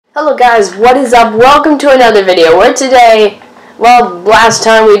Hello guys, what is up? Welcome to another video where today, well, last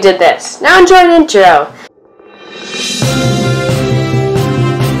time we did this. Now enjoy the intro.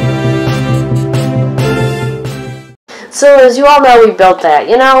 So as you all know, we built that.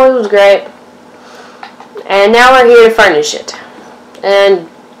 You know, it was great. And now we're here to furnish it. And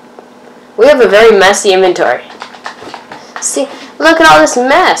we have a very messy inventory. See, look at all this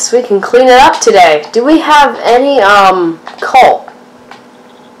mess. We can clean it up today. Do we have any, coal?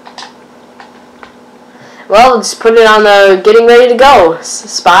 Well, let's put it on the getting ready to go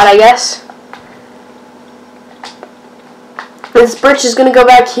spot, I guess. This birch is going to go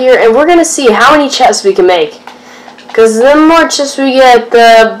back here, and we're going to see how many chests we can make. Because the more chests we get,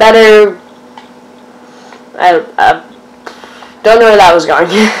 the better... I don't know where that was going.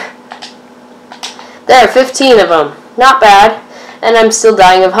 There, 15 of them. Not bad. And I'm still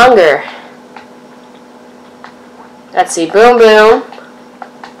dying of hunger. Let's see. Boom, boom.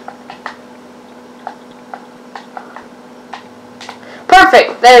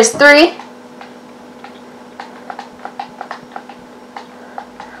 Perfect. There's 3.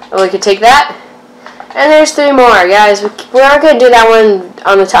 Oh, we could take that. And there's 3 more, guys. We aren't going to do that one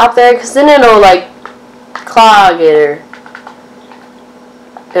on the top there, because then it'll, like, clog it, or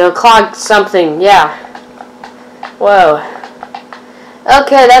it'll clog something, yeah. Whoa.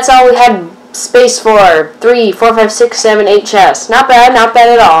 Okay, that's all we had space for. 3, 4, 5, 6, 7, 8 chests. Not bad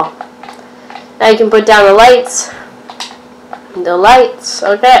at all. Now you can put down the lights.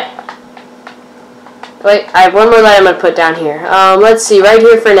 Okay. Wait, I have one more light I'm going to put down here. Let's see, right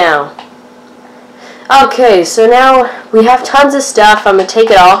here for now. Okay, so now we have tons of stuff. I'm going to take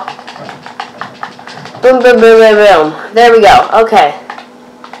it all. Boom, boom, boom, boom, boom. There we go. Okay.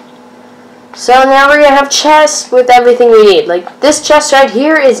 So now we're going to have chests with everything we need. Like, this chest right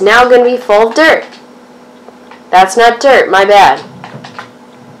here is now going to be full of dirt. That's not dirt. My bad.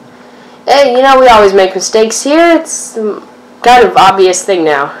 Hey, you know, we always make mistakes here. It's kind of obvious thing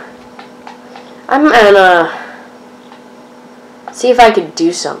now. I'm going to see if I could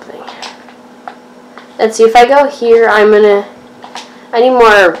do something. Let's see, if I go here, I need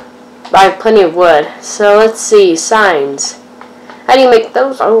more. I have plenty of wood. So let's see, signs. How do you make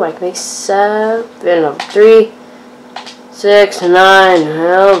those? Oh, I can make 7, 3, 6,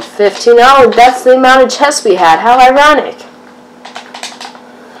 9, 15. Oh, that's the amount of chests we had. How ironic.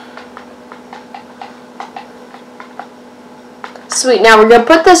 Sweet, now we're going to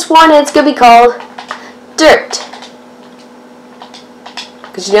put this one, and it's going to be called Dirt.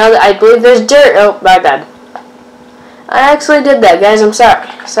 Because you know, I believe there's dirt. Oh, my bad. I actually did that, guys. I'm sorry.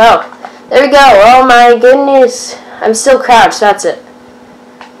 So, there we go. Oh, my goodness. I'm still crouched. That's it.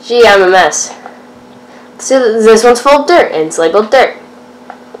 Gee, I'm a mess. See, this one's full of dirt, and it's labeled dirt.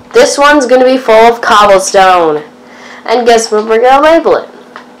 This one's going to be full of cobblestone. And guess what we're going to label it?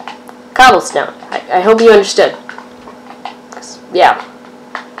 Cobblestone. I hope you understood. Yeah.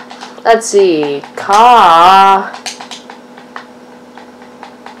 Let's see.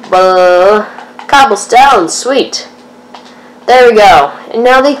 Cobblestone. Sweet. There we go. And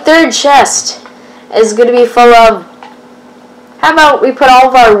now the third chest is going to be full of... How about we put all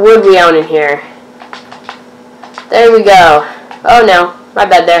of our wood we own in here? There we go. Oh no. My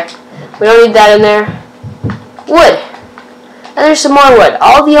bad there. We don't need that in there. Wood. And there's some more wood.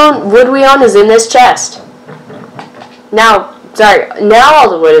 All the wood we own is in this chest. Now... Sorry, now all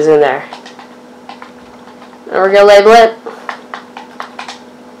the wood is in there. And we're going to label it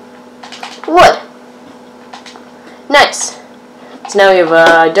wood. Nice. So now we have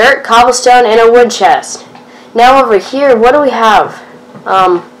a dirt, cobblestone, and a wood chest. Now over here, what do we have?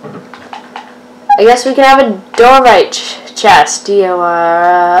 I guess we can have a diorite chest.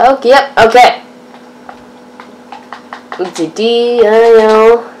 D-O-R... Okay, yep, okay. Let's see,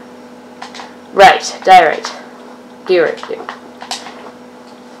 D-I-O... Right, diorite. Diorite.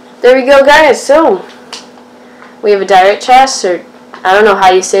 There we go, guys. So, we have a diorite chest, or I don't know how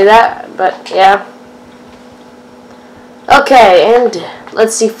you say that, but yeah. Okay, and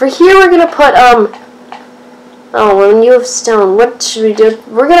let's see. For here, we're gonna put oh, when you have stone, what should we do?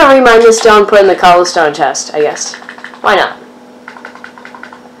 We're gonna remine the stone, put in the cobblestone chest, I guess. Why not?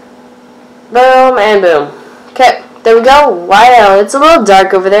 Boom and boom. Okay, there we go. Wow, it's a little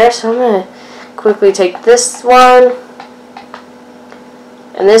dark over there, so I'm gonna quickly take this one.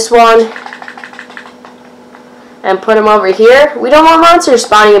 And this one, and put them over here. We don't want monsters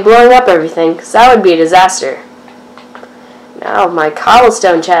spawning and blowing up everything, because that would be a disaster. Now my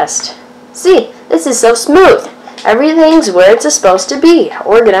cobblestone chest. See, this is so smooth. Everything's where it's supposed to be.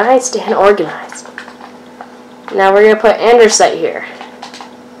 Organized and organized. Now we're going to put andesite here.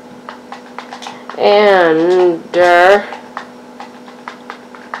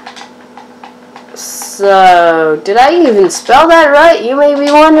 So, did I even spell that right? You may be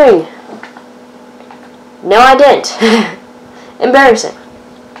wondering. No, I didn't. Embarrassing.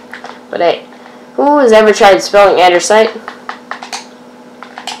 But hey, who has ever tried spelling andesite?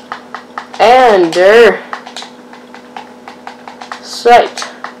 Andesite.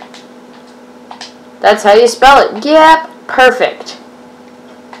 That's how you spell it. Yep, perfect.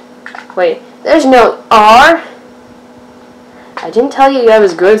 Wait, there's no R. I didn't tell you I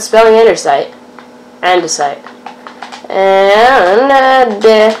was good at spelling andesite. Andesite.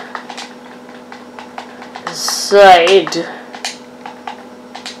 Andesite.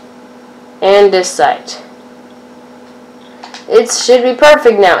 Andesite. It should be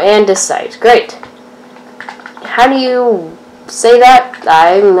perfect now. Andesite. Great. How do you say that?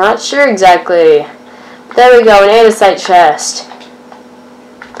 I'm not sure exactly. There we go, an andesite chest.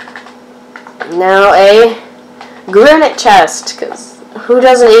 Now a granite chest, because who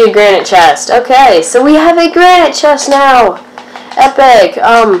doesn't need a granite chest? Okay, so we have a granite chest now. Epic.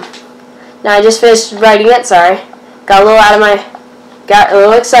 Now I just finished writing it, sorry. Got a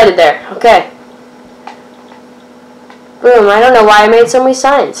little excited there. Okay. Boom, I don't know why I made so many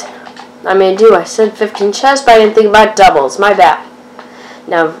signs. I said 15 chests, but I didn't think about doubles. My bad.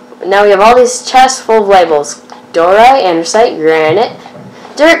 Now we have all these chests full of labels. Dorite, andesite, granite,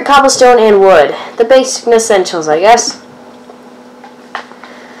 dirt, cobblestone, and wood. The basic essentials, I guess.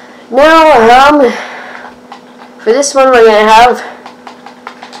 Now, for this one we're going to have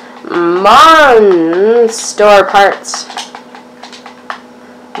monster parts.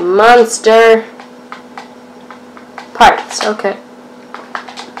 Monster parts, okay.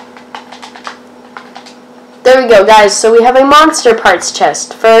 There we go, guys. So we have a monster parts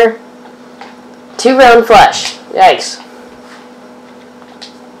chest for 2 round flesh. Yikes.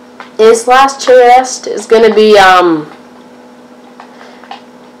 This last chest is going to be, I'm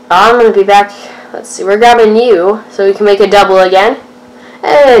going to be back. Let's see, we're grabbing you so we can make a double again.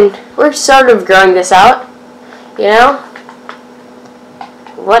 And we're sort of growing this out, you know.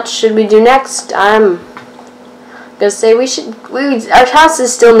 What should we do next? I'm going to say our house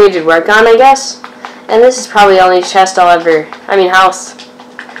is still needed work on, I guess. And this is probably the only chest house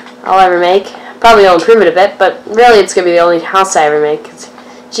I'll ever make. Probably will improve it a bit, but really it's going to be the only house I ever make.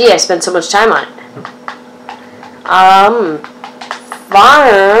 Gee, I spent so much time on it.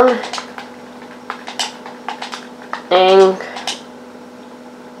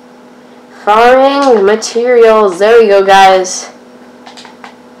 Farming materials. There we go, guys.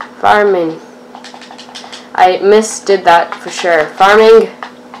 Farming. I misdid that for sure. Farming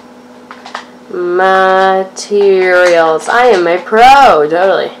materials. I am a pro,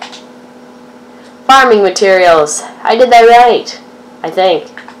 totally. Farming materials. I did that right, I think.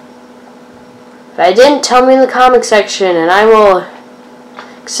 If I didn't, tell me in the comment section, and I will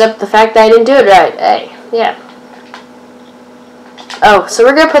accept the fact that I didn't do it right. Hey, yeah. Oh, so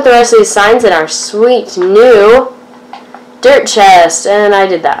we're going to put the rest of these signs in our sweet new dirt chest, and I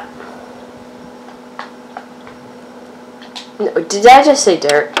did that. No, did I just say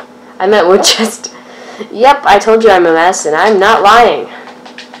dirt? I meant wood chest. Yep, I told you I'm a mess, and I'm not lying.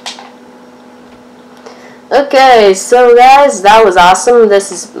 Okay, so guys, that was awesome.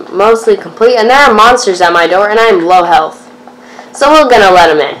 This is mostly complete, and there are monsters at my door, and I am low health. So we're gonna let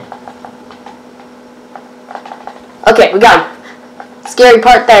them in. Okay, we got them. Scary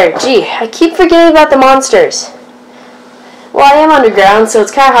part there. Gee, I keep forgetting about the monsters. Well, I am underground, so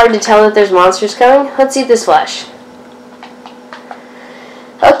it's kind of hard to tell that there's monsters coming. Let's eat this flesh.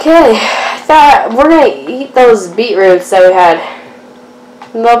 Okay, I thought we're gonna eat those beetroots that we had.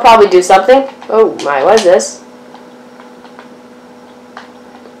 They'll probably do something. Oh my, what is this?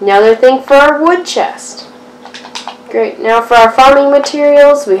 Another thing for our wood chest. Great, now for our farming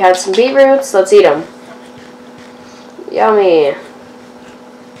materials, we have some beetroots. Let's eat them. Yummy.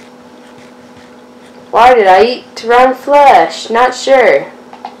 Why did I eat round flesh? Not sure.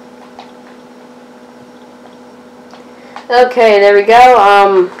 Okay, there we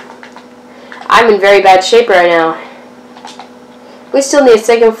go. I'm in very bad shape right now. We still need a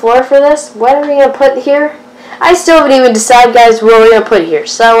second floor for this. What are we going to put here? I still haven't even decided, guys, what we're going to put here.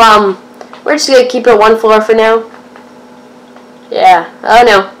 So, we're just going to keep it 1 floor for now. Yeah. Oh,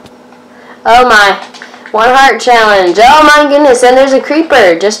 no. Oh, my. 1 heart challenge. Oh, my goodness. And there's a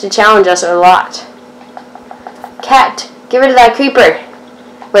creeper just to challenge us a lot. Cat, get rid of that creeper.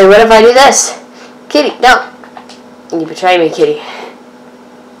 Wait, what if I do this? Kitty, no. You betrayed me, kitty.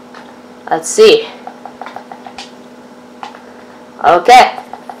 Let's see. Okay.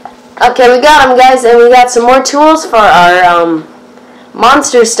 Okay, we got them, guys, and we got some more tools for our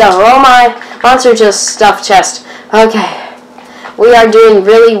monster stuff. Oh my, monster stuff chest. Okay. We are doing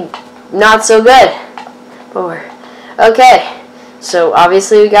really not so good. Okay, so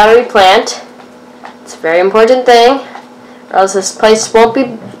obviously we gotta replant. It's a very important thing, or else this place won't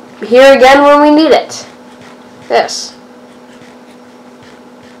be here again when we need it. Yes.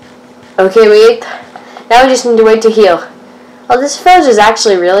 Okay, wait. Now we just need to wait to heal. Oh, this village is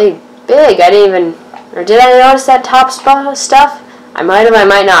actually really big. I didn't even... Or did I notice that top stuff? I might have, I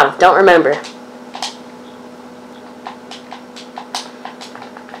might not have. Don't remember.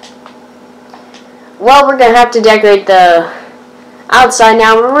 Well, we're going to have to decorate the outside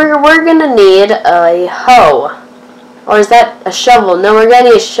now. We're going to need a hoe. Or is that a shovel? No, we're going to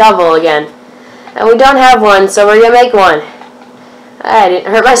need a shovel again. And we don't have one, so we're going to make one. I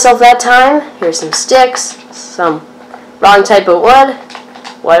didn't hurt myself that time. Here's some sticks. Some wrong type of wood.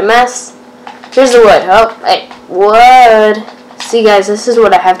 What a mess. Here's the wood. Oh, hey, wood. See, guys, this is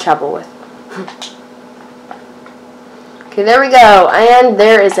what I have trouble with. Okay, there we go. And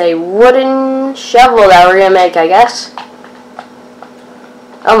there is a wooden shovel that we're going to make, I guess.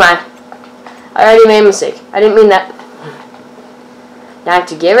 Oh, my. I already made a mistake. I didn't mean that. Now I have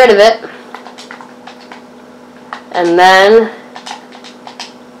to get rid of it. And then...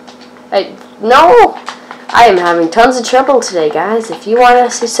 No! I am having tons of trouble today, guys. If you want to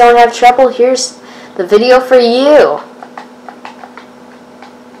see someone have trouble, here's the video for you.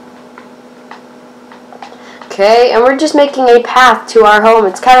 Okay, and we're just making a path to our home.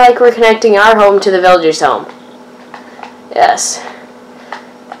 It's kind of like we're connecting our home to the villager's home. Yes.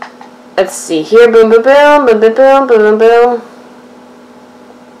 Let's see here. Boom, boom, boom, boom, boom, boom, boom, boom, boom.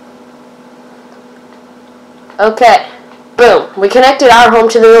 Okay. Boom. We connected our home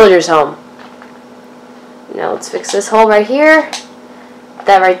to the villager's home. Now let's fix this hole right here.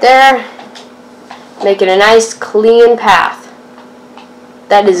 That right there. Make it a nice clean path.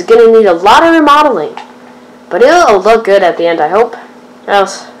 That is going to need a lot of remodeling. But it'll look good at the end, I hope.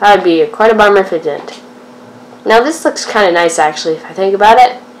 Else, that would be quite a bummer if it didn't. Now this looks kind of nice actually, if I think about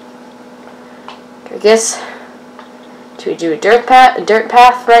it. I guess, should we do a dirt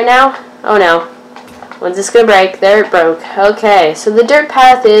path right now? Oh no. When's this going to break? There it broke. Okay, so the dirt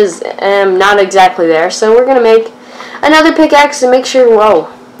path is not exactly there, so we're going to make another pickaxe and make sure... Whoa,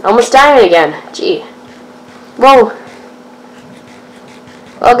 almost dying again. Gee. Whoa.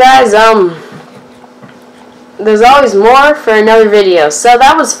 Well, guys, there's always more for another video, so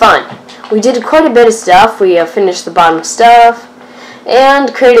that was fun. We did quite a bit of stuff. We finished the bottom stuff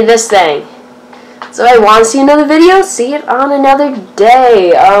and created this thing. So I want to see another video, see it on another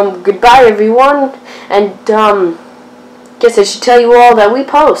day. Goodbye, everyone. And, guess I should tell you all that we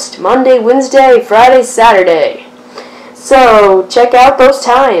post Monday, Wednesday, Friday, Saturday. So, check out those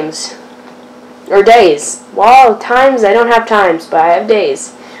times. Or days. Well, times, I don't have times, but I have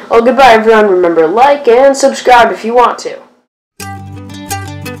days. Well, goodbye, everyone. Remember, like and subscribe if you want to.